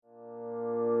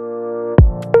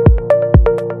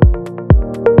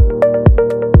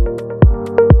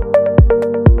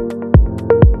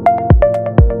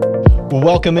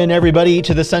Welcome in, everybody,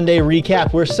 to the Sunday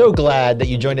Recap. We're so glad that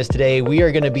you joined us today. We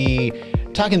are going to be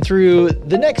talking through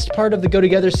the next part of the Go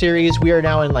Together series. We are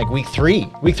now in like week three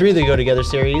of the Go Together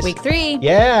series. Week 3.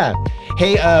 Yeah.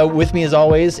 Hey, with me as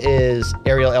always is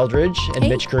Ariel Eldridge and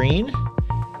Mitch Green.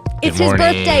 It's his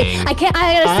birthday. I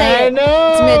gotta say I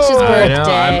know. It's Mitch's I birthday.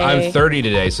 know. I'm 30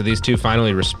 today, so these two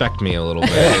finally respect me a little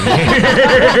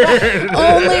bit.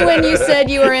 Only when you said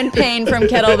you were in pain from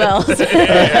kettlebells.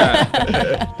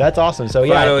 That's awesome. So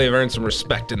yeah, Finally, I've earned some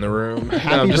respect in the room. No,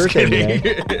 happy I'm just birthday,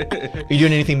 kidding. man. Are you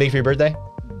doing anything big for your birthday?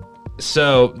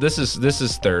 So this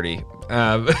is 30.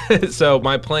 So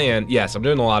my plan, yes, I'm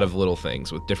doing a lot of little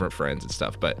things with different friends and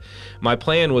stuff, but my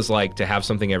plan was like to have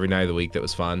something every night of the week that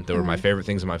was fun. That were my favorite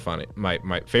things in my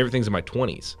favorite things in my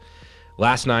 20s.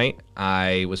 Last night,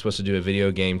 I was supposed to do a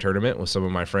video game tournament with some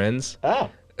of my friends. Oh.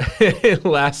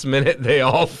 Last minute, they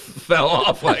all fell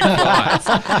off like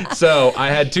flies. So I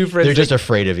had two friends. They're just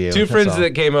afraid of you. Two That's friends all.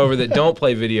 that came over that don't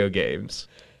play video games,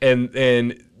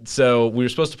 and so we were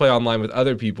supposed to play online with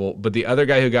other people, but the other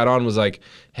guy who got on was like,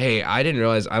 "Hey, I didn't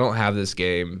realize I don't have this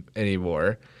game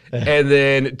anymore." And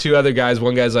then two other guys,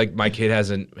 one guy's like, "My kid has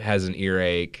an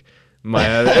earache." My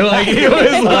other, like he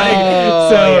was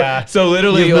like, so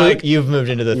literally you've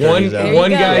moved into the 30s zone.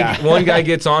 one guy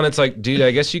gets on. It's like, dude, I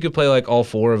guess you could play like all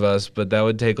four of us, but that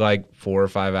would take like 4 or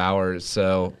 5 hours.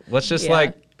 So let's just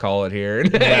like call it here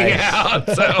and hang out.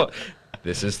 So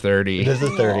this is 30. This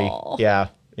is 30. Aw. Yeah.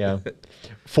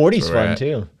 40's We're fun at-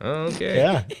 too. Okay.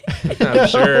 Yeah. I'm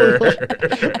sure. We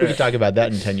could talk about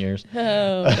that in 10 years.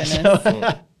 Oh,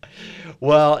 goodness.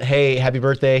 Well, hey, happy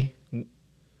birthday.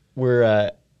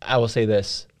 We're, I will say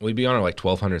this. We'd be on our like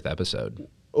 1200th episode.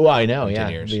 Oh, I know. In 10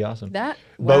 Yeah. years. It'd be awesome. That,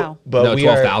 But, wow. but No, we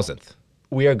are 12,000th.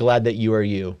 we are glad that you are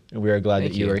you. And we are glad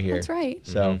Thank that you you. are here. That's right.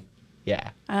 So,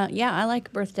 yeah. Yeah, I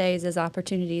like birthdays as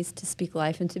opportunities to speak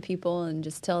life into people and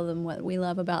just tell them what we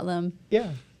love about them.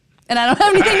 Yeah. And I don't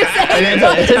have anything to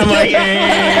say. I'm like,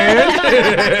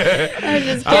 I'm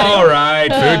just kidding. all right,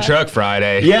 Food Truck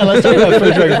Friday. Yeah, let's talk about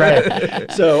Food Truck Friday.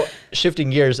 So,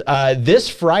 shifting gears, this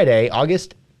Friday,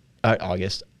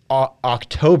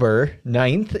 October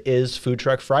 9th is Food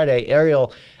Truck Friday.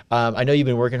 Ariel, I know you've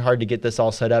been working hard to get this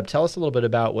all set up. Tell us a little bit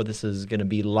about what this is going to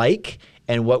be like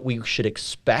and what we should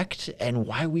expect and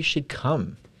why we should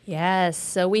come. Yes.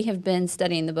 So we have been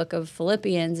studying the book of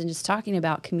Philippians and just talking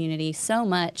about community so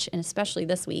much, and especially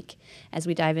this week as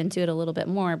we dive into it a little bit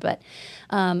more. But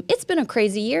it's been a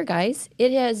crazy year, guys.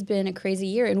 It has been a crazy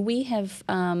year, and we have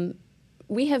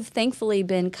thankfully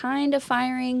been kind of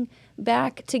firing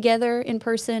back together in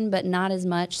person, but not as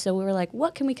much. So we were like,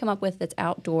 what can we come up with that's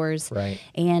outdoors Right.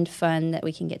 and fun that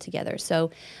we can get together? So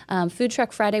Food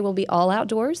Truck Friday will be all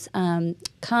outdoors.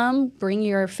 Come, bring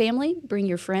your family, bring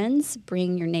your friends,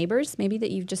 bring your neighbors, maybe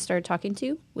that you've just started talking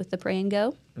to with the Pray and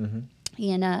Go.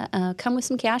 And come with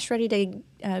some cash ready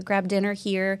to grab dinner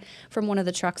here from one of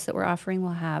the trucks that we're offering.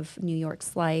 We'll have New York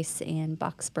Slice and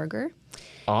Box Burger.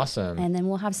 Awesome. And then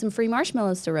we'll have some free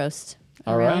marshmallows to roast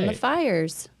All around the right.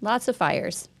 fires. Lots of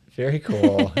fires. Very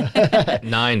cool.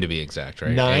 9 to be exact,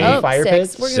 right? 9 Eight. fire 6.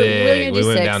 pits? We're Sig. gonna do We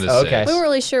went 6. down to Okay. 6. We weren't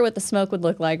really sure what the smoke would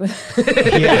look like.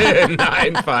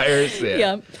 9 fires. Yeah.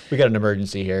 Yeah. We got an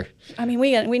emergency here. I mean,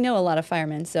 we know a lot of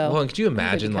firemen, so. Well, and could you I think we'll be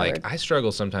imagine, like, covered. I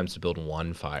struggle sometimes to build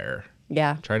one fire.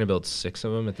 Yeah. Trying to build 6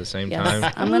 of them at the same Yes.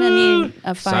 time. I'm gonna need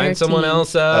a fire Sign someone team.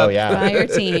 else up. Oh, yeah. Fire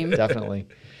team. Definitely.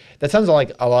 That sounds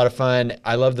like a lot of fun.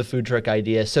 I love the food truck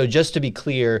idea. So just to be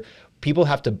clear, people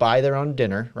have to buy their own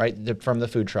dinner, right, from the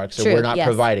food truck. So True, we're not yes.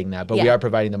 providing that, but we Yeah. are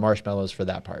providing the marshmallows for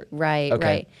that part. Right, Okay.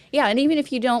 right. Yeah, and even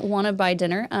if you don't want to buy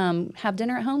dinner, have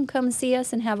dinner at home, come see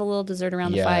us and have a little dessert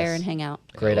around the Yes. fire and hang out.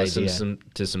 Great Listen idea.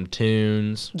 to some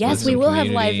tunes. Yes, with we some will have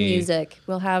live community. music.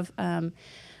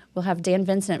 We'll have Dan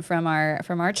Vincent from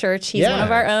our church. He's one Yeah.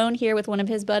 of our own here with one of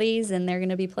his buddies, and they're going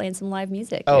to be playing some live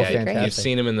music. Oh, Yeah, fantastic. you've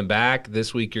seen him in the back.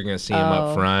 This week you're going to see him Oh,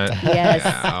 up front. yes.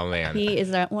 Yeah, oh, man. He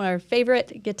is one of our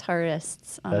favorite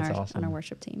guitarists on That's our awesome.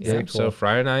 worship team. Yeah, Very so cool.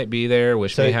 Friday night, be there.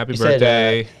 Wish So me happy you said,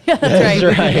 birthday. That's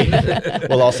right. right.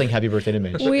 We'll all sing happy birthday to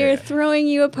Mitch. We're throwing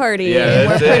you a party. Yeah, and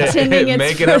we're that's pretending it. it's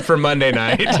Make it up for Monday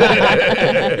night.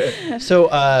 So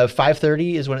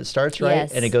 5:30 is when it starts, right?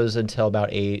 Yes. And it goes until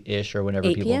about 8-ish or whenever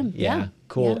 8 people. p.m., yeah.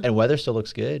 Cool. Yeah. And weather still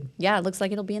looks good. Yeah, it looks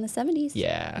like it'll be in the 70s.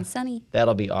 Yeah. And sunny.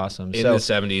 That'll be awesome. In so the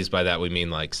 70s, by that we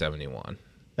mean like 71.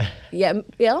 Yeah,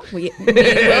 we'll see.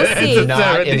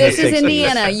 not in This the is 60s.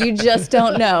 Indiana. You just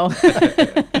don't know.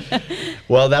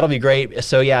 Well, that'll be great.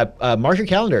 So yeah, mark your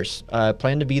calendars.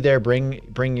 Plan to be there.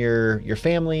 Bring your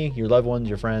family, your loved ones,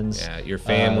 your friends. Yeah, your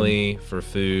family, for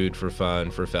food, for fun,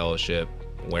 for fellowship,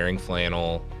 wearing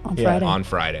flannel On Yeah. Friday. on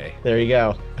Friday. There you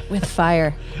go. With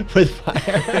fire. With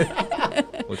fire.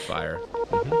 with fire.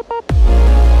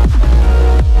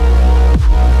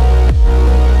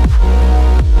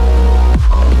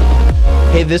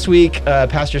 Hey, this week,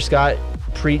 Pastor Scott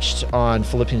preached on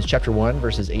Philippians chapter 1,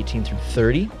 verses 18 through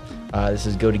 30. This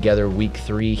is Go Together week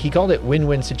 3. He called it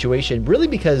win-win situation, really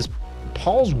because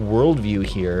Paul's worldview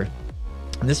here,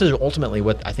 and this is ultimately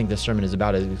what I think this sermon is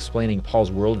about, is explaining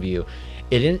Paul's worldview.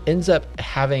 It ends up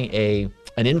having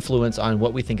an influence on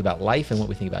what we think about life and what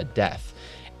we think about death.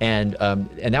 And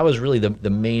that was really the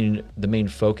main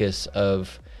focus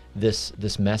of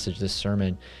this message, this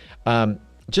sermon.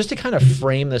 Just to kind of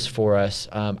frame this for us,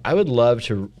 I would love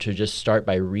to just start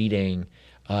by reading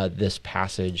this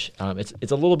passage.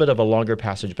 It's a little bit of a longer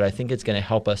passage, but I think it's going to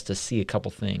help us to see a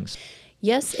couple things.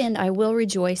 Yes, and I will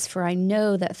rejoice, for I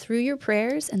know that through your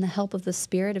prayers and the help of the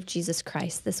Spirit of Jesus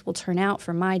Christ, this will turn out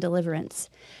for my deliverance,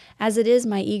 as it is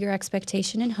my eager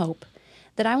expectation and hope,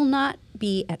 that I will not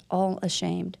be at all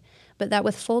ashamed, but that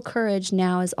with full courage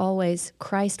now as always,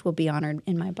 Christ will be honored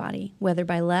in my body, whether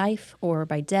by life or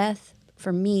by death.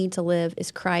 For me to live is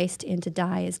Christ, and to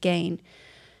die is gain.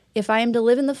 If I am to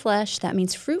live in the flesh, that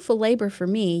means fruitful labor for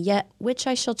me, yet which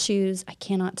I shall choose, I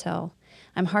cannot tell.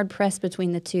 I'm hard-pressed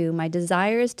between the two. My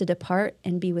desire is to depart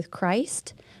and be with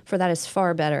Christ, for that is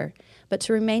far better. But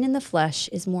to remain in the flesh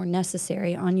is more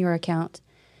necessary on your account.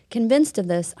 Convinced of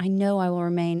this, I know I will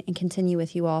remain and continue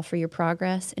with you all for your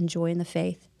progress and joy in the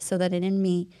faith, so that in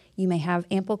me you may have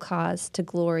ample cause to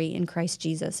glory in Christ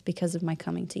Jesus because of my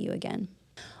coming to you again.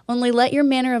 Only let your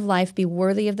manner of life be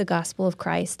worthy of the gospel of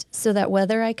Christ, so that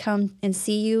whether I come and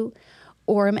see you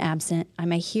or am absent, I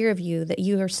may hear of you that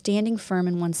you are standing firm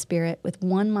in one spirit, with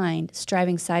one mind,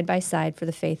 striving side by side for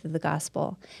the faith of the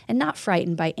gospel, and not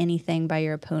frightened by anything by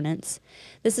your opponents.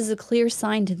 This is a clear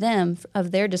sign to them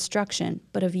of their destruction,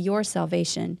 but of your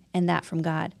salvation, and that from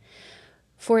God.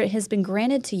 For it has been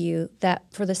granted to you that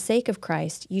for the sake of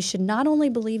Christ, you should not only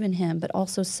believe in him, but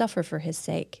also suffer for his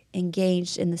sake,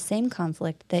 engaged in the same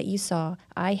conflict that you saw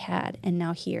I had and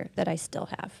now hear that I still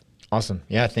have. Awesome.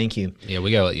 Yeah, thank you. Yeah,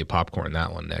 we gotta let you popcorn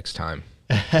that one next time.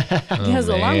 That's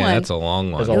a long one. That's a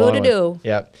long one. That's a long one. Do.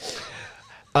 Yeah.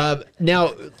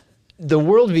 Now, the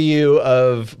worldview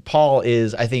of Paul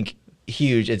is, I think,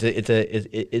 huge.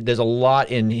 There's a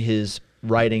lot in his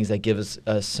writings that give us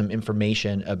some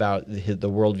information about the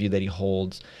worldview that he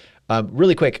holds.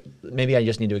 Really quick, maybe I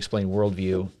just need to explain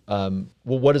worldview. Well,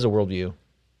 what is a worldview?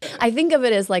 I think of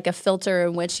it as like a filter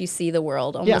in which you see the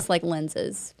world, almost like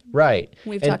lenses. Right.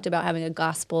 We've talked about having a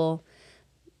gospel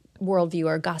worldview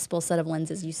or a gospel set of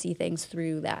lenses. You see things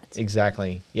through that.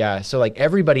 Exactly. Yeah. So like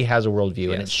everybody has a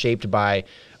worldview, and it's shaped by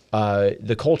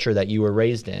the culture that you were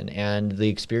raised in, and the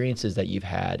experiences that you've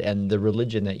had, and the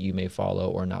religion that you may follow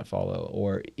or not follow,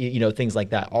 or things like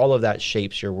that. All of that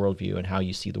shapes your worldview and how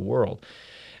you see the world.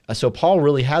 So Paul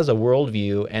really has a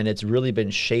worldview, and it's really been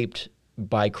shaped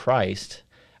by Christ.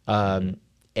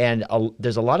 And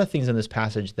there's a lot of things in this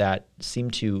passage that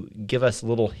seem to give us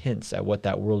little hints at what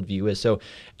that worldview is. So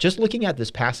just looking at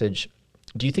this passage,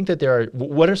 do you think that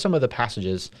what are some of the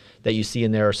passages that you see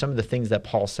in there, or some of the things that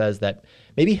Paul says that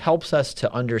maybe helps us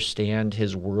to understand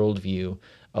his worldview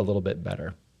a little bit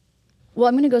better? Well,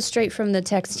 I'm going to go straight from the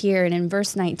text here. And in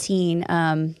verse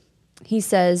 19, he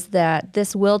says that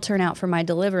this will turn out for my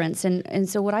deliverance. And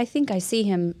so what I think I see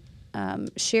him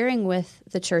sharing with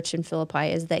the church in Philippi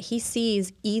is that he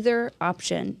sees either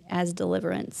option as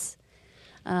deliverance.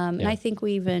 And I think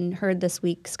we even heard this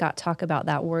week Scott talk about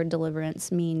that word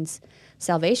deliverance means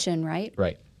salvation, right?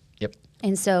 Right. Yep.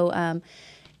 And so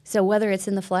so whether it's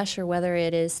in the flesh or whether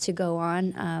it is to go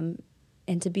on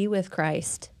and to be with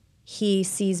Christ, he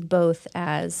sees both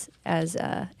as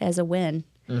a win,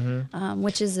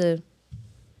 which is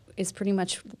pretty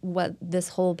much what this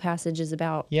whole passage is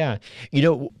about. Yeah.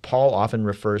 Paul often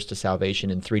refers to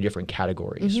salvation in 3 different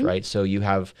categories, right? So you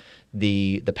have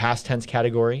the past tense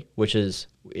category, which is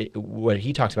what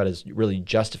he talks about is really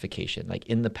justification. Like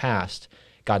in the past,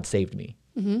 God saved me,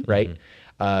 right?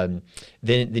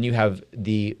 Then you have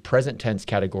the present tense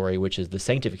category, which is the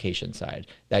sanctification side,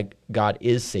 that God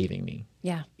is saving me.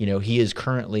 Yeah. He is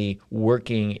currently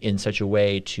working in such a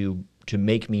way to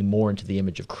make me more into the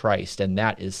image of Christ, and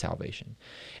that is salvation.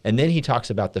 And then he talks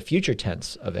about the future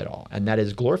tense of it all, and that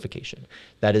is glorification.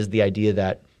 That is the idea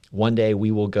that one day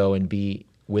we will go and be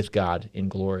with God in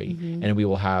glory, and we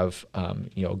will have a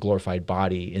glorified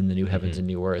body in the new heavens and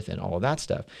new earth and all of that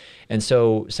stuff. And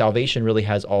so salvation really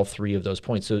has all 3 of those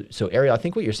points. So Ariel, I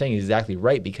think what you're saying is exactly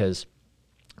right, because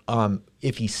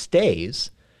if he stays,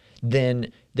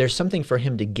 then there's something for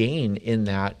him to gain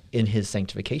in his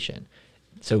sanctification.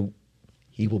 So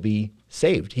he will be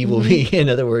saved. He will be, in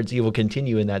other words, he will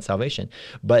continue in that salvation.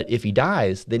 But if he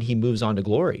dies, then he moves on to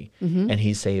glory and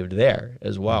he's saved there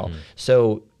as well.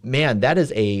 So, man, that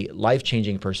is a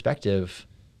life-changing perspective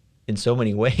in so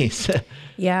many ways.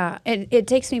 Yeah, it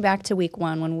takes me back to week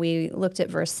 1 when we looked at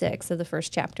verse 6 of the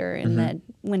first chapter, and that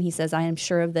when he says, I am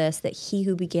sure of this, that he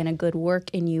who began a good work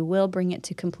in you will bring it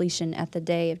to completion at the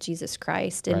day of Jesus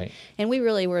Christ. And, and we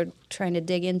really were trying to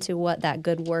dig into what that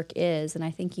good work is, and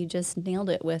I think you just nailed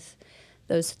it with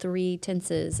those 3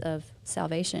 tenses of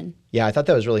salvation. Yeah, I thought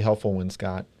that was really helpful when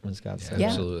Scott said Yeah,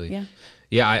 Absolutely. yeah.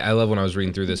 Yeah, I love when I was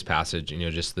reading through this passage,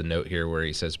 just the note here where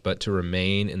he says, but to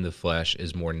remain in the flesh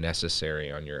is more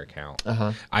necessary on your account.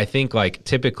 I think like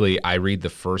typically I read the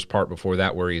first part before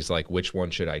that where he's like, which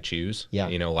one should I choose? Yeah.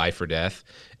 Life or death.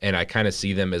 And I kind of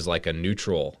see them as like a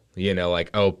neutral, like,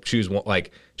 oh, choose one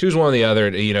or the other.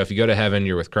 If you go to heaven,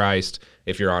 you're with Christ.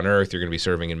 If you're on earth, you're going to be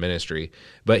serving in ministry.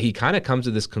 But he kind of comes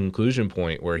to this conclusion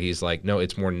point where he's like, no,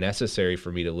 it's more necessary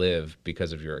for me to live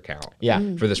because of your account.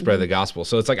 Yeah. For the spread of the gospel.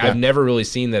 So it's like, I've never really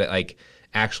seen that like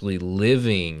actually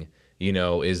living,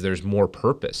 is there's more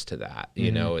purpose to that,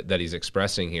 that he's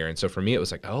expressing here. And so for me, it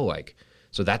was like, oh, like,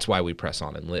 so that's why we press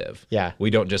on and live. Yeah. We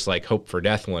don't just like hope for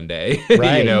death one day,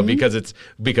 Right. because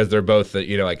they're both,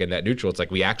 like a net neutral. It's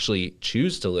like we actually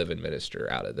choose to live and minister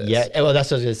out of this. Yeah, well,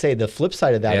 that's what I was going to say. The flip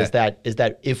side of that is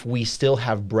that if we still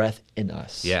have breath in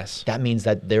us, Yes. that means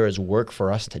that there is work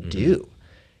for us to do.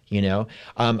 I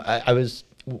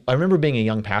remember being a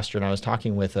young pastor, and I was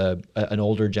talking with an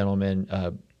older gentleman,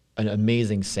 an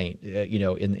amazing saint,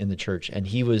 in the church, and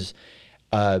he was.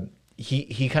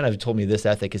 He kind of told me this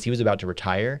ethic because he was about to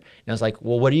retire, and I was like,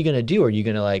 well, what are you going to do? Are you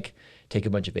going to like take a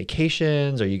bunch of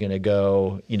vacations? Are you going to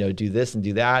go, do this and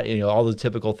do that? All the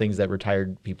typical things that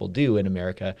retired people do in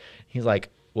America. He's like,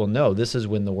 well, no, this is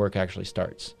when the work actually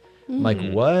starts. I'm like,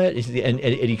 what? And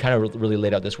he kind of really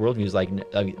laid out this worldview. He was like,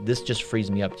 this just frees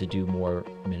me up to do more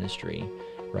ministry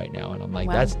right now. And I'm like,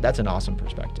 Wow. that's an awesome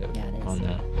perspective Yeah, it is. on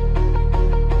that.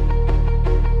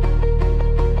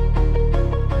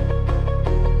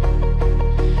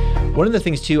 One of the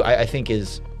things too, I think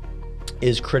is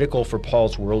critical for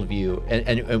Paul's worldview,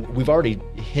 and we've already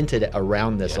hinted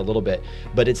around this a little bit,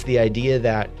 but it's the idea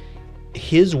that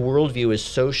his worldview is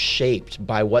so shaped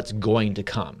by what's going to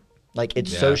come. Like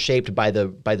it's so shaped by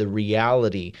the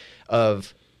reality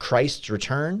of Christ's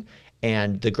return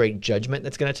and the great judgment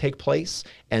that's going to take place,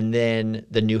 and then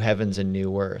the new heavens and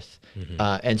new earth.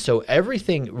 And so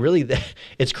everything really,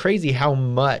 it's crazy how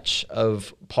much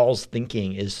of Paul's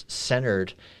thinking is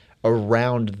centered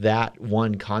around that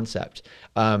one concept.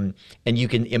 And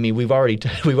we've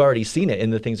already seen it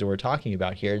in the things that we're talking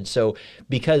about here. And so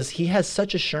because he has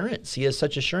such assurance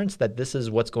that this is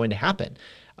what's going to happen.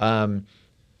 The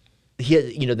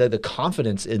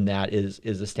confidence in that is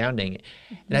astounding.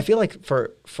 And I feel like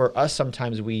for us,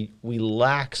 sometimes we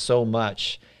lack so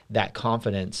much that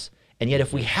confidence. And yet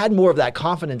if we had more of that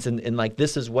confidence in like,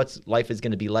 this is what life is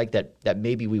going to be like, that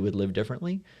maybe we would live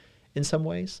differently in some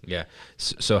ways. Yeah.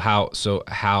 So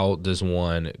how does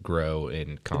one grow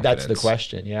in confidence? That's the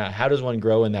question. Yeah. How does one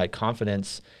grow in that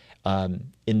confidence?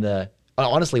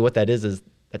 Honestly, what that is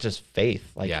that's just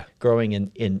faith. Like growing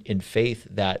in faith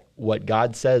that what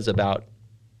God says about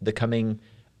the coming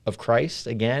of Christ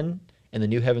again and the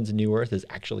new heavens and new earth is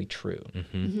actually true.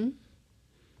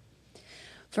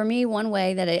 For me, one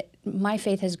way that my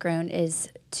faith has grown is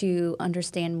to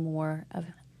understand more of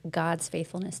God's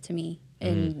faithfulness to me.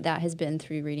 And that has been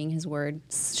through reading his word.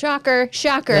 Shocker.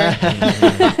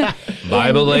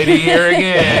 Bible lady here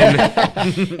again.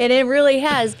 And it really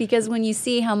has, because when you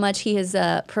see how much he has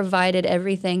provided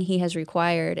everything he has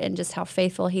required and just how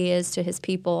faithful he is to his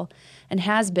people and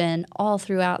has been all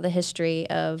throughout the history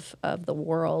of the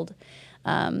world,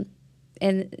 and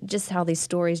just how these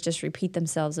stories just repeat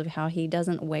themselves of how he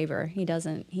doesn't waver, he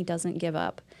doesn't give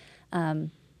up.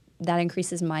 That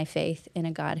increases my faith in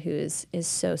a God who is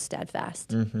so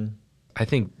steadfast. I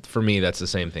think for me, that's the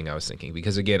same thing I was thinking,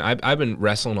 because again, I've been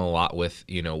wrestling a lot with,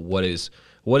 what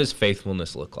does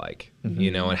faithfulness look like,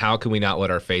 and how can we not let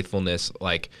our faithfulness,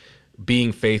 like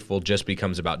being faithful just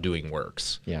becomes about doing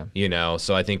works,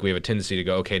 so I think we have a tendency to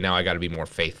go, okay, now I got to be more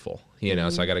faithful,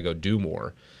 so I got to go do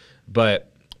more.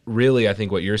 But really, I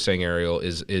think what you're saying, Ariel,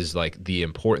 is like the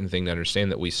important thing to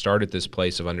understand, that we start at this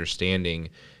place of understanding,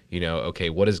 okay,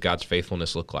 what does God's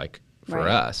faithfulness look like for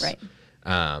us? Right.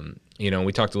 And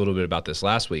we talked a little bit about this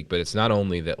last week, but it's not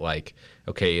only that, like,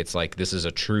 okay, it's like this is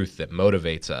a truth that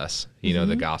motivates us,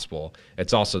 the gospel.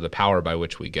 It's also the power by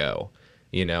which we go,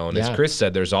 and as Chris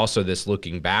said, there's also this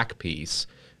looking back piece.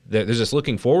 There's this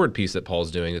looking forward piece that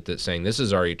Paul's doing that's saying this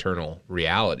is our eternal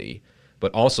reality.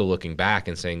 but also looking back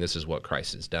and saying, this is what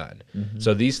Christ has done.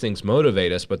 So these things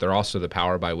motivate us, but they're also the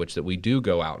power by which that we do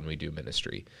go out and we do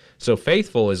ministry. So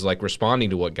faithful is like responding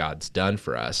to what God's done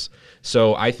for us.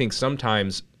 So I think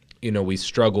sometimes, we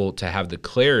struggle to have the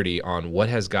clarity on what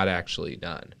has God actually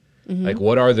done. Like,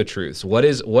 what are the truths? What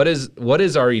is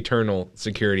our eternal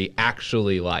security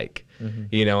actually like?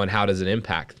 And how does it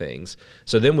impact things?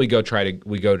 So then we go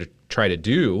to try to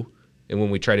do, and when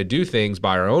we try to do things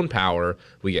by our own power,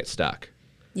 we get stuck.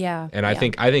 Yeah. And I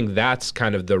think that's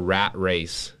kind of the rat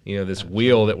race, this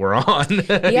wheel that we're on.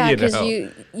 Yeah, because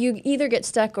you either get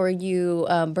stuck or you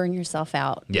burn yourself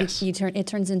out. Yes. It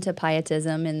turns into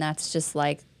pietism, and that's just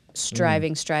like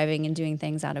striving, and doing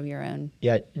things out of your own.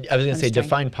 Yeah, I was going to say, strength.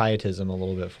 define pietism a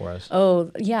little bit for us.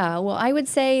 Oh, yeah. Well, I would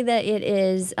say that it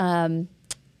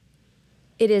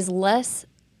is less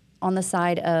on the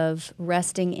side of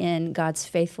resting in God's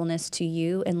faithfulness to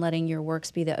you and letting your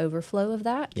works be the overflow of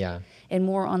that. Yeah. And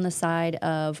more on the side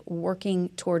of working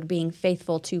toward being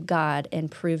faithful to God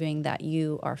and proving that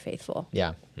you are faithful.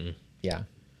 Yeah. Yeah.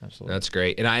 Absolutely. That's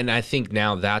great. And I think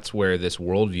now that's where this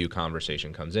worldview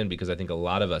conversation comes in, because I think a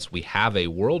lot of us, we have a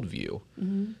worldview,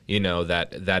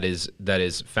 that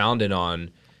is founded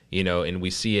on, and we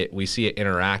see it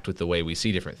interact with the way we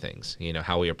see different things,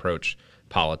 how we approach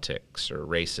politics or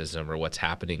racism or what's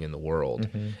happening in the world.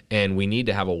 And we need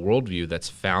to have a worldview that's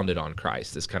founded on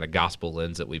Christ, this kind of gospel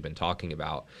lens that we've been talking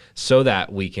about, so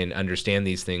that we can understand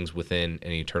these things within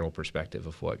an eternal perspective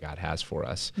of what God has for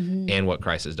us and what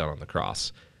Christ has done on the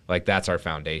cross. Like, that's our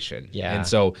foundation. Yeah. And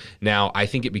so now I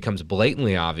think it becomes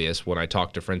blatantly obvious when I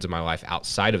talk to friends of my life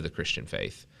outside of the Christian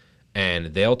faith, and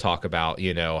they'll talk about,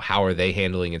 how are they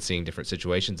handling and seeing different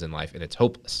situations in life, and it's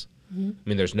hopeless. I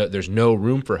mean, there's no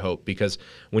room for hope, because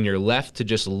when you're left to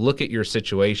just look at your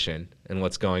situation and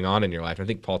what's going on in your life, I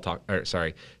think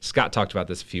Scott talked about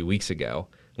this a few weeks ago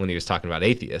when he was talking about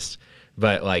atheists,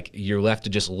 but like, you're left to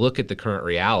just look at the current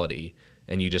reality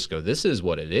and you just go, this is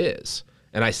what it is.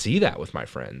 And I see that with my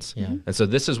friends. Yeah. And so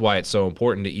this is why it's so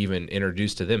important to even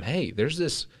introduce to them, hey, there's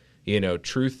this,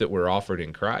 truth that we're offered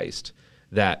in Christ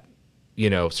that,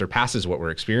 surpasses what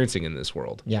we're experiencing in this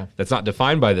world. Yeah. That's not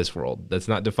defined by this world. That's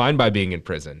not defined by being in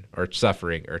prison or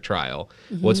suffering or trial.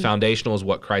 What's foundational is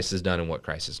what Christ has done and what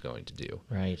Christ is going to do.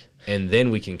 Right. And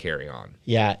then we can carry on.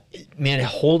 Yeah, man,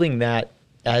 holding that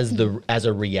as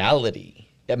a reality.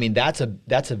 I mean, that's a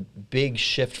big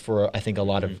shift for, I think, a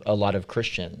lot of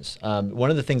Christians.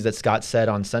 One of the things that Scott said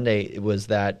on Sunday was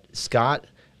that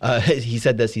he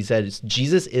said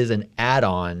Jesus is an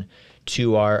add-on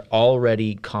to our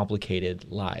already complicated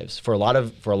lives. For a lot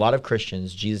of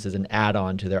Christians, Jesus is an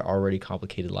add-on to their already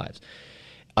complicated lives.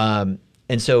 And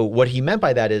so what he meant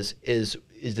by that is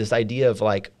this idea of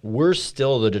like, we're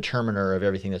still the determiner of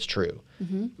everything that's true.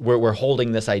 We're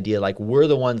holding this idea like we're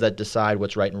the ones that decide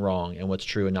what's right and wrong and what's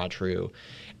true and not true.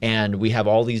 And we have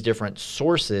all these different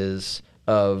sources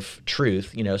of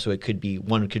truth, so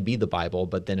one could be the Bible,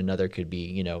 but then another could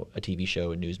be, a TV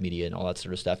show and news media and all that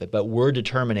sort of stuff. But we're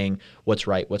determining what's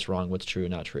right, what's wrong, what's true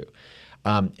and not true.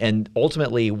 And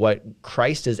ultimately what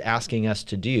Christ is asking us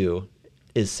to do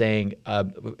is saying, I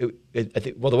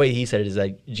think, the way he said it is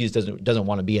that Jesus doesn't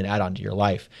want to be an add-on to your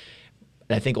life.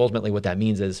 And I think ultimately what that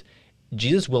means is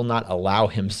Jesus will not allow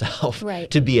himself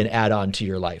to be an add-on to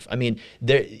your life. I mean,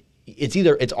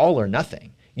 it's all or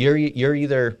nothing. You're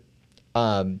either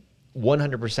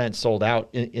 100% sold out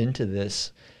into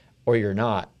this, or you're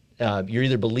not. You're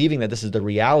either believing that this is the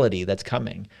reality that's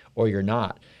coming, or you're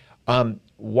not.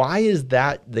 Why is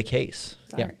that the case?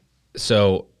 Sorry. Yeah.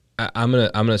 So I'm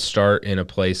gonna start in a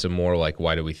place of more like,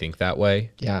 why do we think that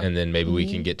way? Yeah. And then maybe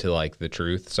we can get to like the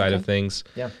truth side of things.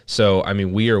 Yeah. So I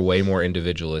mean, we are way more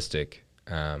individualistic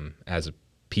as a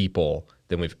people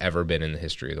than we've ever been in the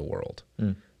history of the world.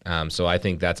 So I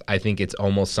think it's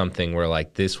almost something where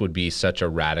like this would be such a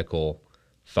radical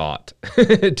thought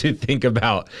to think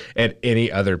about at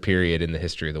any other period in the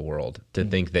history of the world, to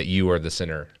think that you are the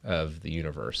center of the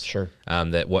universe. Sure.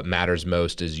 That what matters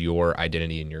most is your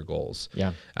identity and your goals.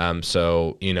 Yeah.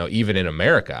 So, even in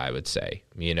America, I would say,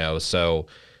 so,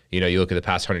 you look at the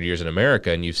past 100 years in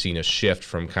America and you've seen a shift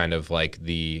from kind of like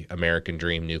the American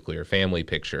dream nuclear family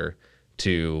picture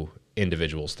to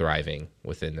individuals thriving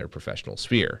within their professional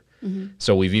sphere.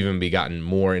 So we've even gotten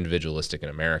more individualistic in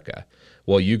America.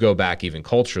 Well, you go back even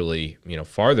culturally,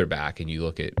 farther back, and you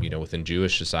look at, within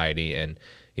Jewish society, and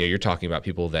you're talking about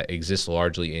people that exist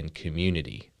largely in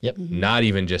community, not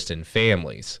even just in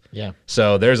families. Yeah.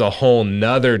 So there's a whole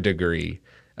nother degree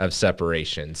of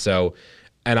separation. So,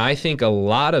 and I think a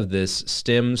lot of this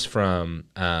stems from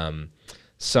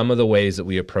some of the ways that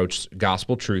we approached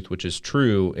gospel truth, which is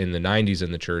true in the 90s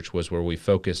in the church, was where we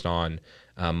focused on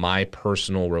my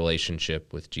personal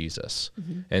relationship with Jesus.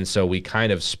 And so we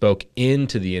kind of spoke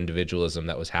into the individualism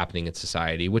that was happening in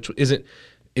society, which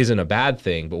isn't a bad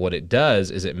thing, but what it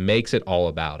does is it makes it all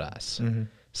about us.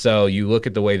 So you look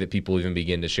at the way that people even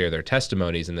begin to share their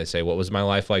testimonies, and they say, what was my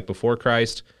life like before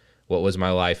Christ? What was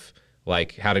my life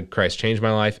like? How did Christ change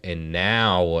my life? And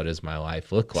now what does my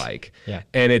life look like? Yeah.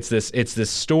 And it's this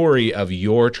story of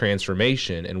your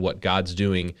transformation and what God's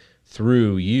doing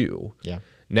through you. Yeah.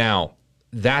 Now,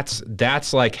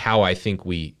 that's like how I think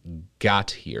we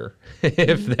got here,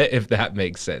 if that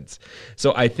makes sense.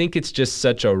 So I think it's just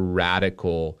such a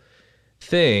radical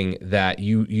thing that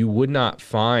you would not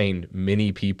find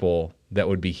many people that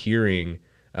would be hearing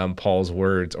Paul's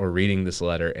words or reading this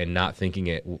letter and not thinking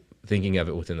of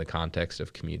it within the context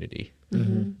of community,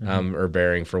 or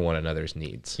bearing for one another's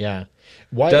needs. Yeah.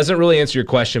 Why Doesn't really answer your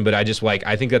question, but I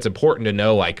think that's important to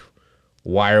know, like,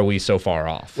 why are we so far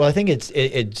off? Well, I think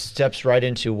it steps right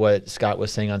into what Scott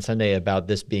was saying on Sunday about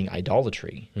this being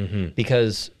idolatry,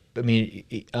 because I mean,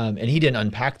 and he didn't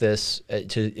unpack this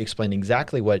to explain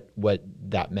exactly what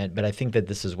that meant, but I think that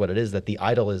this is what it is: that the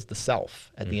idol is the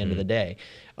self at the end of the day,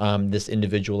 this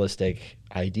individualistic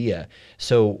idea.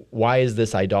 So why is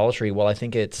this idolatry? Well, I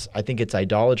think it's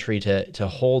idolatry to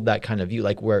hold that kind of view,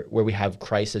 like where we have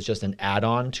Christ as just an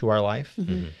add-on to our life.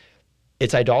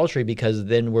 It's idolatry because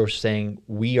then we're saying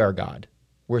we are God.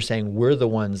 We're saying we're the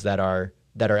ones that are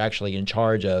actually in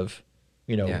charge of,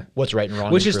 what's right and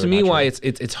wrong. Which is to me why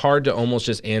it's hard to almost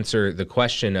just answer the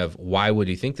question of why would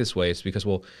he think this way. It's because,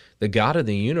 well, the God of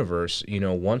the universe,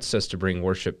 wants us to bring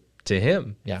worship to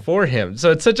him, for him. So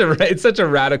it's such a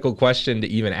radical question to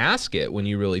even ask it when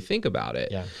you really think about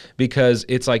it. Yeah. Because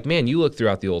it's like, man, you look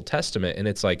throughout the Old Testament and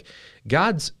it's like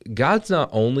God's not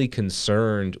only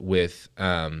concerned with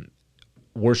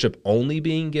worship only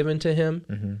being given to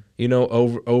him,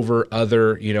 over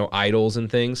other, idols and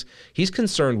things. He's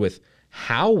concerned with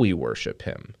how we worship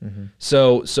him.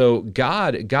 So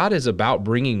God is about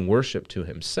bringing worship to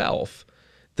himself.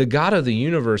 The God of the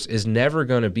universe is never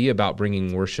going to be about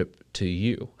bringing worship to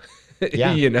you.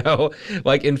 Yeah.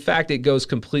 In fact, it goes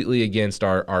completely against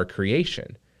our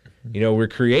creation. We're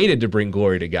created to bring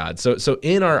glory to God. So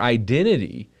in our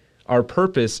identity, our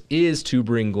purpose is to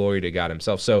bring glory to God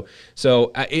himself. So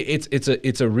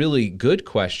it's a really good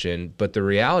question, but the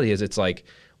reality is it's like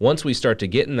once we start to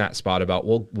get in that spot about,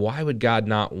 well, why would God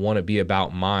not want to be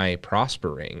about my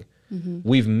prospering?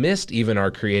 We've missed even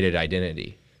our created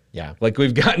identity. Yeah. Like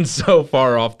we've gotten so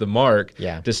far off the mark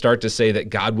to start to say that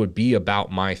God would be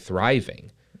about my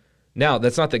thriving. Now,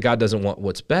 that's not that God doesn't want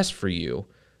what's best for you,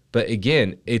 but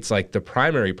again, it's like the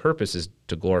primary purpose is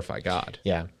to glorify God.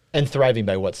 Yeah. And thriving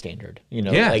by what standard?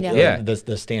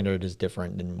 The standard is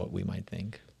different than what we might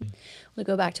think. We'll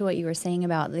go back to what you were saying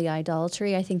about the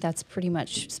idolatry. I think that's pretty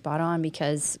much spot on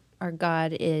because our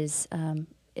God is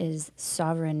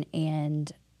sovereign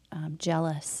and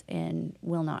jealous and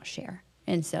will not share.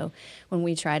 And so when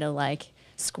we try to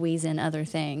squeeze in other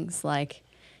things like,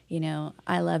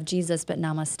 I love Jesus, but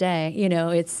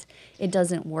namaste, it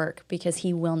doesn't work because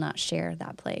he will not share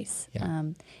that place. Yeah.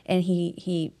 And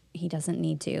he doesn't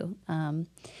need to. And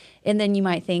then you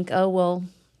might think, oh, well,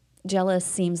 jealous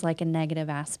seems like a negative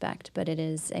aspect, but it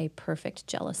is a perfect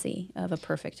jealousy of a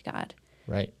perfect God.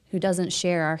 Right. Who doesn't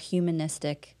share our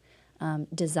humanistic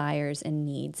desires and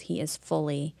needs. He is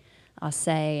fully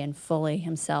and fully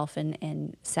himself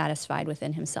and satisfied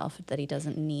within himself that he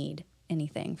doesn't need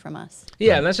anything from us.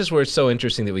 Yeah, and that's just where it's so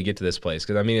interesting that we get to this place.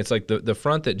 Because, it's like the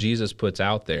front that Jesus puts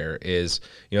out there is,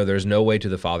 there's no way to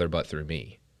the Father but through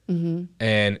me.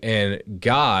 And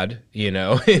God, in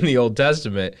the Old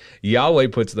Testament, Yahweh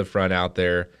puts the front out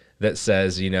there that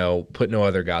says, put no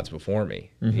other gods before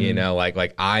me.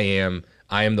 Like I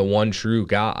am the one true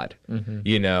God,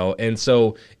 and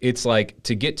so it's like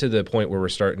to get to the point where we're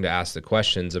starting to ask the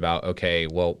questions about, okay,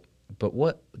 well, but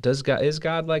what is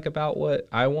God like about what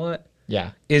I want?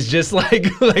 Yeah. Is just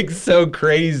like so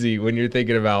crazy when you're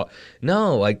thinking about,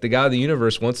 no, like the God of the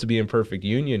universe wants to be in perfect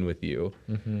union with you,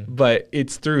 but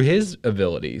it's through his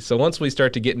ability. So once we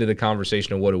start to get into the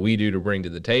conversation of what do we do to bring to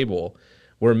the table,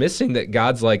 we're missing that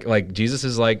God's like Jesus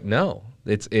is like, no,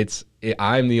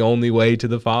 I'm the only way to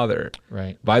the Father,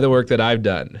 right? By the work that I've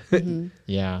done.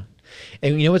 Yeah.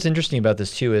 And what's interesting about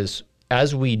this too is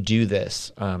as we do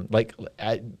this,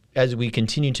 as we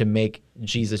continue to make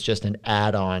Jesus just an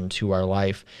add-on to our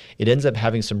life, it ends up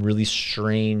having some really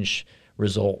strange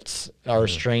results or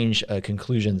strange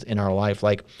conclusions in our life.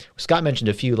 Like Scott mentioned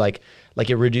a few, like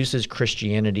it reduces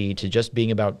Christianity to just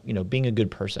being about, being a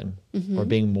good person or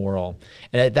being moral.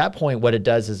 And at that point, what it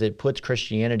does is it puts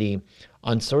Christianity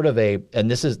on sort of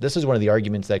and this is one of the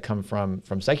arguments that come from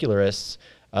secularists,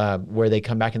 where they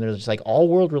come back and they're just like, all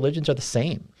world religions are the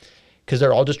same. Because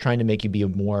they're all just trying to make you be a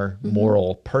more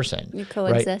moral person. You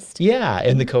coexist. Right? Yeah,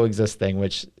 and the coexist thing,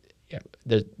 which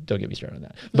don't get me started on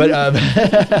that.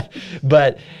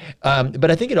 But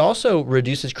but I think it also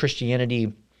reduces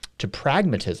Christianity to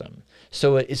pragmatism.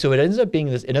 So it ends up being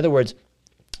this. In other words,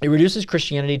 it reduces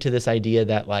Christianity to this idea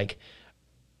that, like,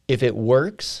 if it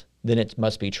works, then it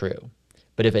must be true.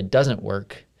 But if it doesn't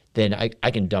work, then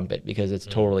I can dump it because it's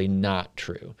totally not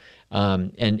true.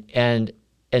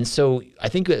 And so I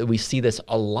think that we see this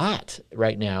a lot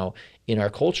right now in our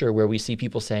culture, where we see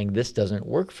people saying, this doesn't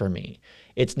work for me.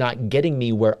 It's not getting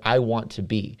me where I want to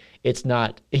be. It's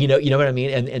not, you know what I mean?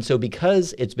 And so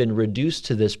because it's been reduced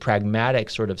to this pragmatic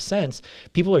sort of sense,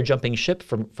 people are jumping ship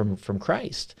from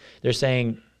Christ. They're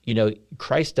saying,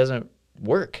 Christ doesn't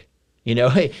work,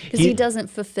 because he doesn't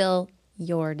fulfill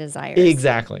your desires.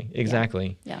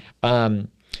 Exactly. Yeah.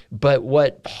 But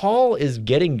what Paul is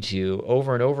getting to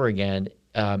over and over again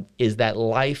is that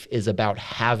life is about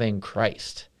having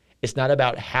Christ. It's not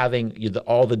about having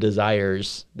all the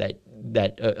desires that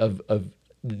of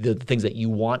the things that you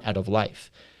want out of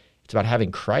life. It's about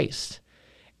having Christ,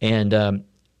 and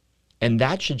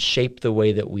that should shape the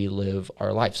way that we live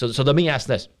our life. So let me ask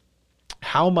this: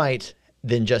 how might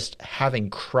then just having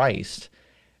Christ,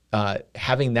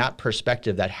 having that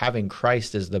perspective that having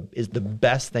Christ is the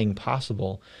best thing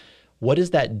possible, what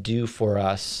does that do for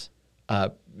us?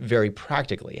 Very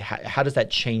practically, how does that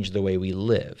change the way we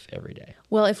live every day?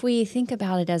 Well, if we think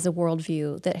about it as a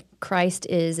worldview, that Christ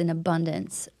is in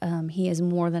abundance, he is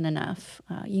more than enough.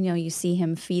 You see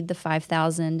him feed the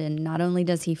 5,000, and not only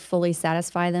does he fully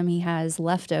satisfy them, he has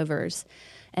leftovers,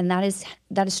 and that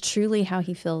is truly how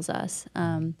he fills us.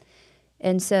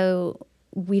 And so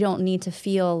we don't need to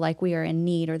feel like we are in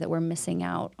need or that we're missing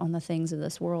out on the things of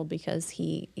this world, because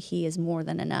he is more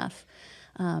than enough.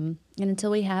 And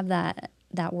until we have that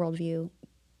worldview,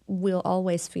 we'll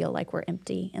always feel like we're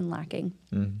empty and lacking.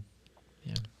 Mm-hmm.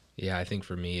 Yeah. I think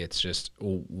for me, it's just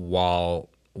while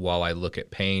I look at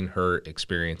pain, hurt,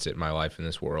 experience it in my life in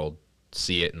this world,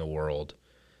 see it in the world,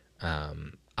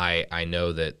 I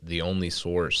know that the only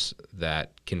source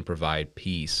that can provide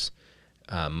peace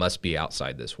must be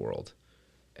outside this world.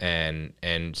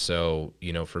 And so,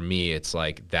 for me, it's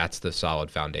like, that's the solid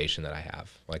foundation that I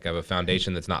have. Like, I have a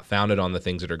foundation that's not founded on the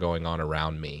things that are going on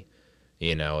around me.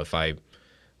 If I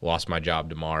lost my job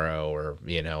tomorrow or,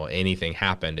 anything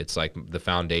happened, it's like the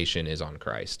foundation is on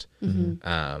Christ.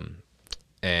 Mm-hmm.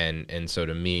 And so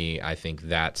to me, I think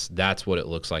that's what it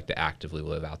looks like to actively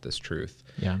live out this truth.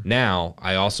 Yeah. Now,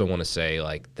 I also want to say,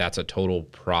 like, that's a total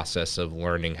process of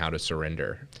learning how to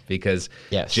surrender, because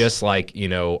just like,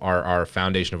 our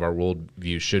foundation of our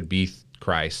worldview should be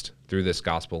Christ through this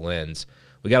gospel lens,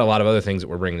 we got a lot of other things that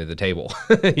we're bringing to the table,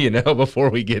 before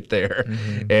we get there.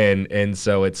 Mm-hmm. And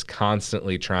so it's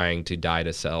constantly trying to die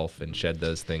to self and shed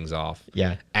those things off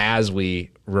as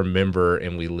we remember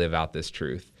and we live out this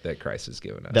truth that Christ has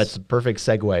given us. That's a perfect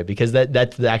segue, because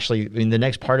that's actually, the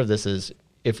next part of this is,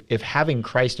 if having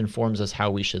Christ informs us how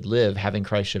we should live, having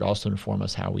Christ should also inform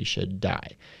us how we should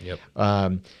die. Yep.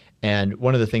 And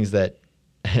one of the things that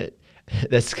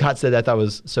that Scott said that I thought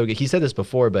was so good, he said this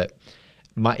before, but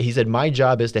he said, my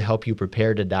job is to help you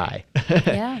prepare to die.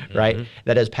 Yeah. Right? Mm-hmm.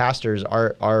 That as pastors,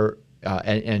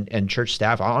 and church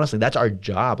staff, honestly, that's our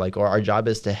job. Or our job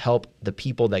is to help the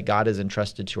people that God has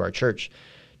entrusted to our church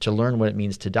to learn what it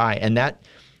means to die. And that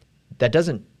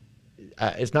doesn't,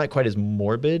 it's not quite as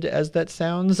morbid as that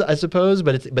sounds, I suppose,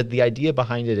 but the idea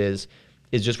behind it is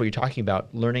just what you're talking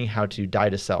about, learning how to die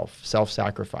to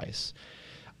self-sacrifice.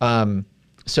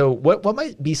 So what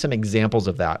might be some examples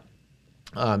of that?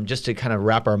 Just to kind of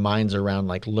wrap our minds around,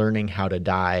 like, learning how to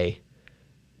die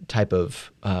type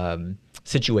of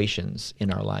situations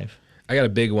in our life. I got a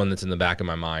big one that's in the back of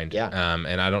my mind. Yeah.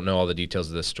 And I don't know all the details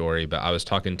of this story, but I was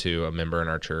talking to a member in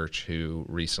our church who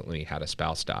recently had a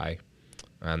spouse die.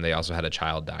 They also had a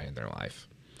child die in their life.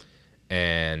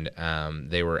 And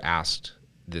they were asked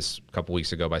this a couple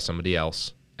weeks ago by somebody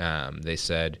else. They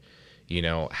said,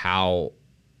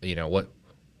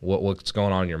 what's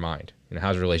going on in your mind?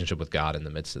 How's your relationship with God in the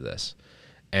midst of this?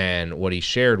 And what he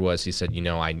shared was, he said,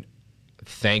 I'm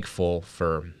thankful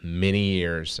for many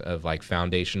years of, like,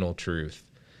 foundational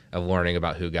truth of learning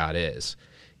about who God is.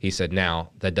 He said,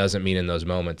 now, that doesn't mean in those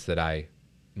moments that I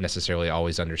necessarily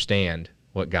always understand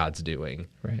what God's doing.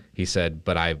 Right. He said,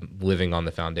 but I'm living on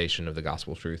the foundation of the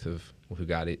gospel truth of who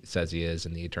God says he is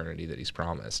and the eternity that he's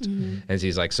promised. And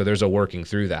he's like, so there's a working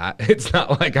through that. It's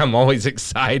not like I'm always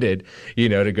excited,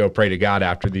 to go pray to God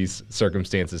after these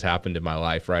circumstances happened in my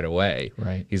life right away.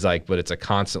 Right. He's like, but it's a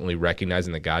constantly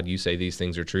recognizing that God, you say these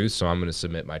things are true, so I'm going to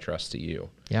submit my trust to you.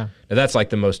 Yeah. Now, that's like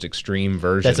the most extreme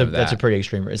version of that. That's a pretty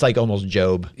extreme. It's like almost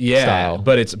Job style.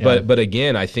 But it's but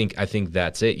again, I think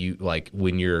that's it. You like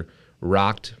when you're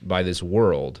rocked by this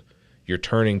world, you're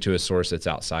turning to a source that's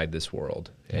outside this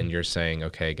world, and you're saying,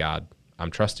 okay, God,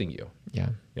 I'm trusting you. Yeah.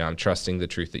 I'm trusting the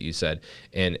truth that you said.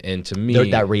 And to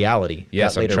me, That reality.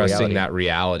 yes, that I'm trusting reality. that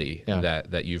reality Yeah.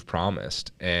 that you've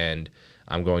promised, and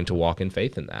I'm going to walk in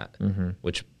faith in that,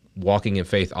 which walking in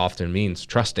faith often means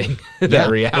trusting that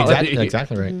reality.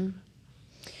 Exactly right.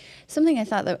 Something I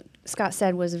thought that Scott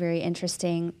said was very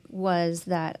interesting was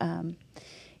that,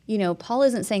 Paul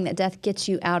isn't saying that death gets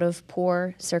you out of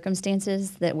poor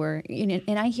circumstances that were,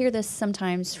 and I hear this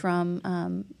sometimes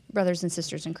from brothers and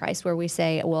sisters in Christ where we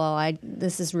say, well,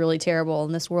 this is really terrible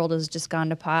and this world has just gone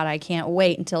to pot. I can't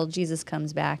wait until Jesus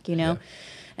comes back,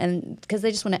 and because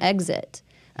they just want to exit.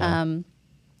 And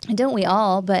don't we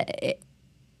all? But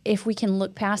if we can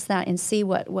look past that and see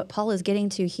what Paul is getting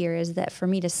to here is that for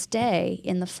me to stay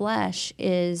in the flesh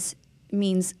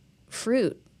means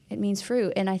fruit. It means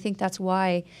fruit. And I think that's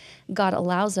why God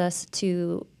allows us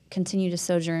to continue to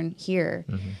sojourn here.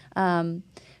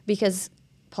 Because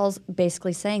Paul's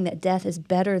basically saying that death is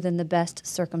better than the best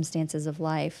circumstances of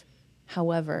life.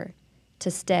 However,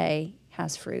 to stay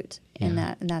has fruit. And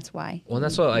that's why. Well, and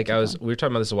that's what we were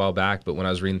talking about this a while back, but when I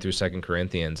was reading through 2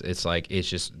 Corinthians, it's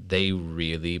just they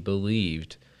really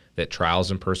believed that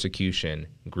trials and persecution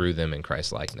grew them in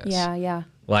Christ likeness. Yeah.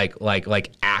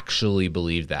 Like actually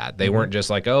believed that. They weren't just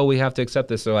like, oh, we have to accept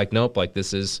this. They're like, nope, like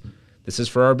this is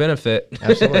for our benefit.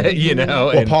 Absolutely. Well,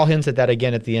 and Paul hints at that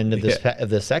again at the end of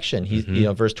this section. He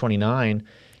verse 29,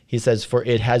 he says, "For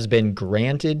it has been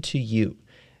granted to you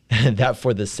that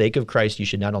for the sake of Christ you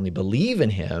should not only believe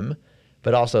in him,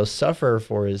 but also suffer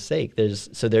for his sake." There's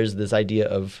this idea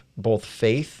of both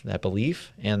faith, that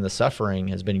belief, and the suffering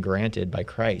has been granted by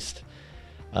Christ,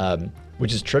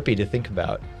 which is trippy to think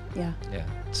about. Yeah.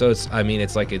 So it's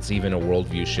it's even a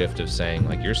worldview shift of saying,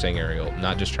 like you're saying, Ariel,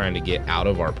 not just trying to get out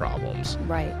of our problems,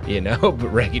 Right.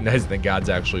 But recognizing that God's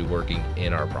actually working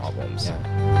in our problems.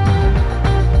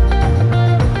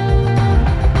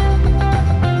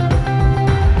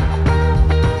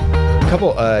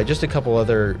 Just a couple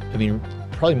other,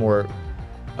 probably more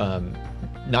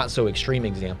not so extreme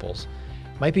examples.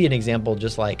 Might be an example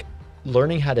just like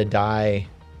learning how to die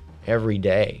every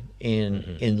day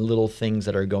in little things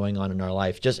that are going on in our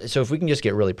life. Just so if we can just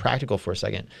get really practical for a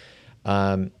second.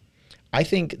 I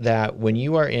think that when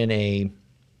you are in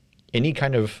any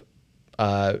kind of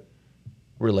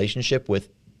relationship with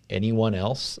anyone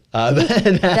else,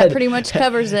 That pretty much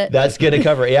covers it. That's gonna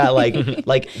cover it. Yeah, like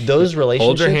those relationships.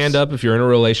 Hold your hand up if you're in a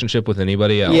relationship with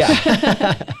anybody else.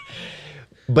 Yeah.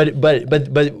 but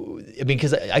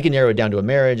because I can narrow it down to a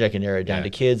marriage, I can narrow it down to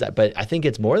kids, but I think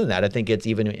it's more than that. I think it's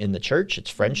even in the church, it's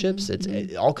friendships,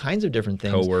 it's all kinds of different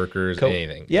things. Coworkers,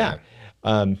 anything. Yeah.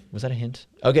 Was that a hint?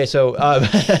 Okay, so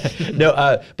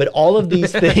no, but all of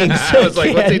these things. I was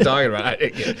like, what's he talking about?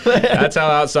 That's how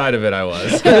outside of it I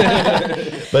was.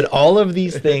 But all of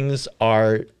these things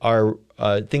are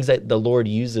things that the Lord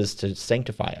uses to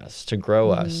sanctify us, to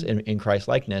grow us in Christ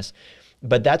likeness.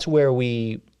 But that's where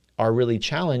we are really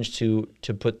challenged to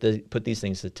put these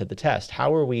things to the test.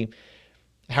 How are we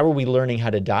learning how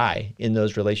to die in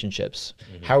those relationships?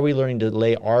 How are we learning to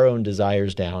lay our own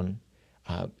desires down?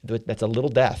 That's a little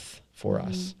death for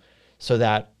us, so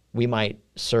that we might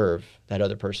serve that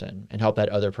other person and help that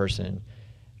other person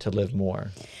to live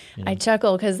more. I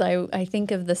chuckle because I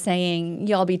think of the saying,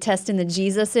 y'all be testing the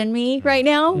Jesus in me right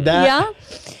now.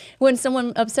 When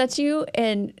someone upsets you,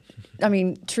 and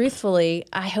truthfully,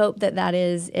 I hope that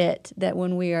is it, that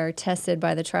when we are tested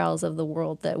by the trials of the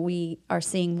world, that we are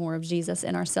seeing more of Jesus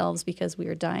in ourselves because we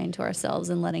are dying to ourselves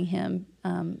and letting him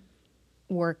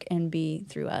work and be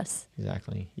through us.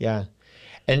 Exactly. Yeah.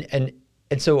 And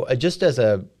so just as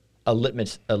a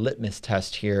litmus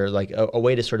test here, like a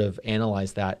way to sort of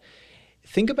analyze that,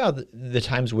 think about the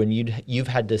times when you've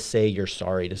had to say you're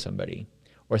sorry to somebody,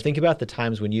 or think about the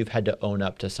times when you've had to own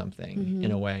up to something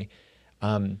in a way.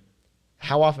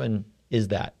 How often is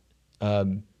that?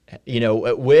 You know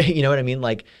what I mean?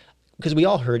 Like, because we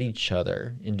all hurt each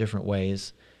other in different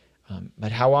ways,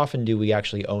 but how often do we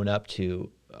actually own up to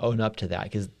that?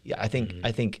 Because I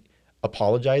think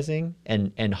apologizing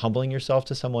and humbling yourself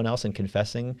to someone else and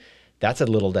confessing, that's a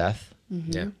little death.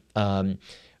 Yeah.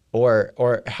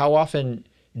 Or how often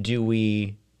do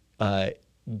we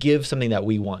give something that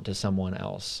we want to someone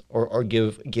else, or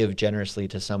give generously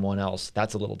to someone else?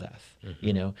 That's a little death.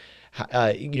 You know,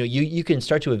 you can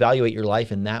start to evaluate your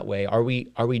life in that way. Are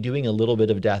we doing a little bit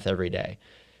of death every day?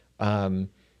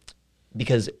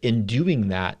 Because in doing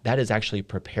that, that is actually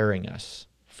preparing us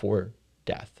for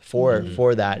death,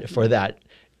 for that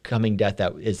coming death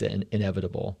that is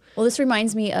inevitable. Well, this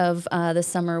reminds me of the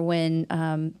summer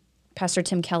when Pastor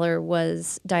Tim Keller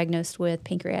was diagnosed with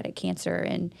pancreatic cancer,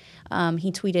 and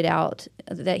he tweeted out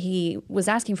that he was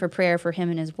asking for prayer for him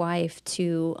and his wife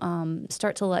to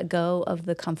start to let go of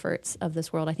the comforts of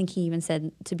this world. I think he even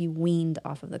said to be weaned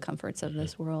off of the comforts of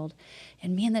this world.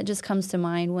 And man, that just comes to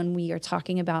mind when we are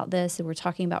talking about this and we're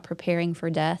talking about preparing for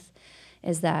death,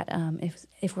 is that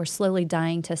if we're slowly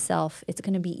dying to self, it's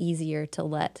going to be easier to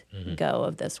let go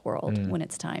of this world when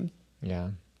it's time.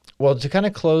 Yeah. Well, to kind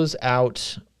of close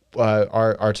out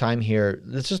our time here,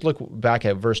 let's just look back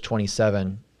at verse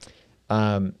 27.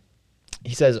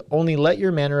 He says, "Only let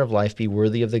your manner of life be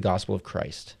worthy of the gospel of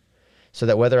Christ, so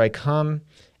that whether I come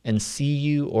and see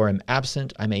you or am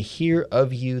absent, I may hear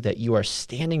of you that you are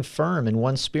standing firm in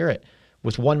one spirit,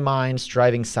 with one mind,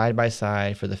 striving side by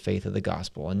side for the faith of the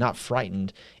gospel, and not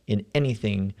frightened in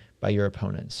anything by your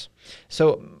opponents."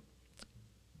 So,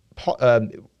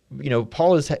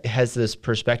 Paul has this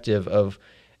perspective of,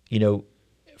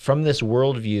 from this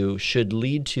worldview should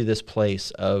lead to this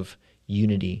place of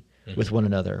unity with one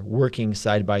another, working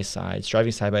side by side,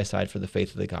 striving side by side for the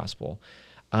faith of the gospel.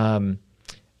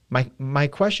 My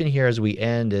question here as we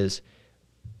end is,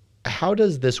 how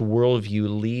does this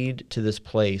worldview lead to this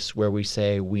place where we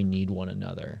say we need one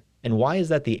another? And why is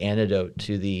that the antidote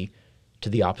to the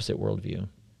opposite worldview?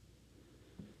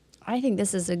 I think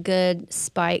this is a good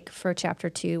spike for chapter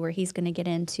 2, where he's going to get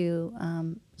into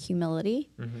humility.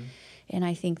 And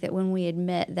I think that when we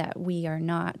admit that we are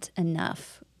not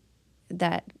enough,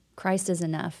 that Christ is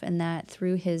enough, and that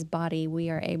through his body we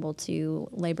are able to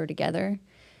labor together,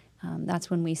 that's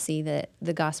when we see that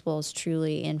the gospel is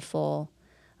truly in full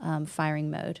firing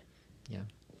mode. Yeah.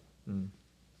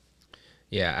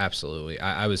 Yeah, absolutely.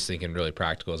 I was thinking really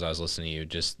practical as I was listening to you,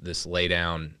 just this lay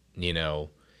down,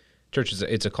 church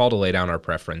it's a call to lay down our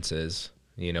preferences,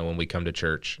 when we come to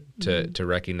church, to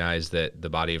recognize that the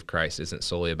body of Christ isn't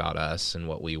solely about us and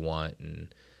what we want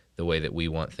and the way that we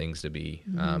want things to be.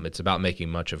 It's about making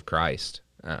much of Christ.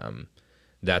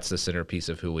 That's the centerpiece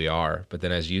of who we are. But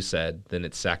then, as you said, then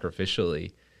it's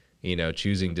sacrificially,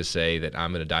 choosing to say that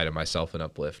I'm going to die to myself and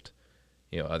uplift,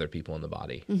 other people in the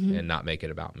body and not make it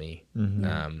about me.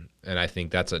 And I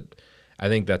think that's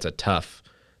a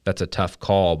tough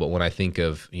call. But when I think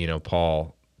of,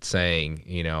 Paul saying,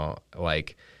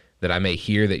 that I may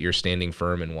hear that you're standing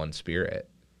firm in one spirit,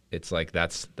 it's like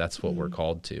that's what we're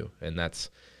called to. And that's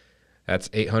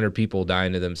 800 people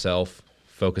dying to themselves,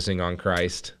 focusing on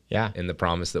Christ and the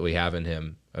promise that we have in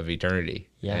him of eternity.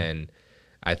 And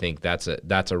I think that's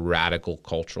a radical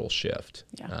cultural shift.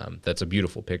 That's a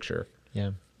beautiful picture.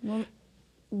 Well,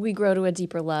 we grow to a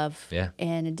deeper love Yeah.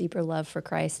 and a deeper love for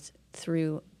Christ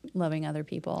through loving other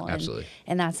people. Absolutely.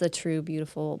 And that's a true,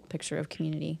 beautiful picture of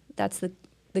community. That's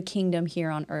the kingdom here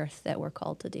on earth that we're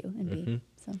called to do and be.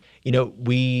 So. You know,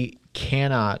 we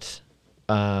cannot,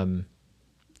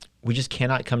 we just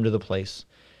cannot come to the place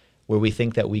where we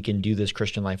think that we can do this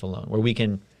Christian life alone, where we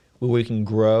can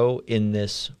grow in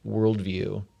this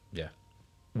worldview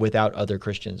without other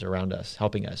Christians around us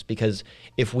helping us. Because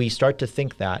if we start to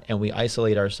think that and we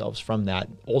isolate ourselves from that,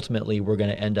 ultimately we're going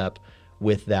to end up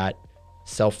with that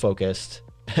self-focused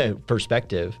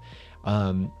perspective.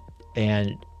 And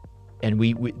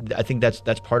we I think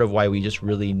that's part of why we just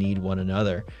really need one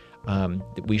another.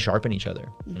 We sharpen each other.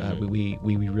 We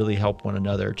really help one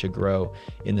another to grow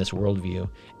in this worldview.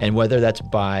 And whether that's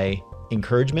by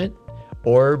encouragement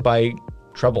or by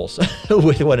troubles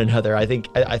with one another, I think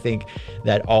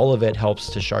that all of it helps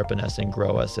to sharpen us and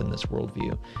grow us in this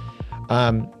worldview.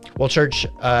 Well, church,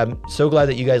 so glad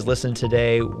that you guys listened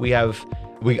today.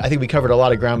 I think we covered a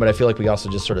lot of ground, but I feel like we also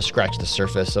just sort of scratched the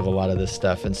surface of a lot of this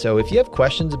stuff. And so if you have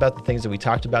questions about the things that we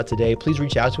talked about today, please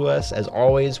reach out to us. As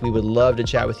always, we would love to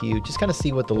chat with you, just kind of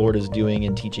see what the Lord is doing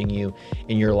and teaching you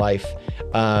in your life,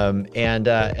 and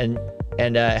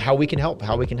how we can help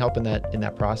in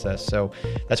that process. So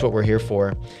that's what we're here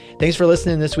for. Thanks for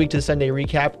listening this week to the Sunday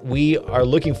Recap. We are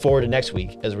looking forward to next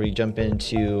week as we jump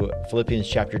into Philippians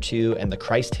chapter 2 and the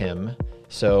Christ hymn.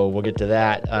 So we'll get to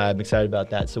that. I'm excited about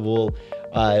that. So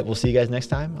we'll see you guys next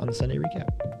time on the Sunday Recap.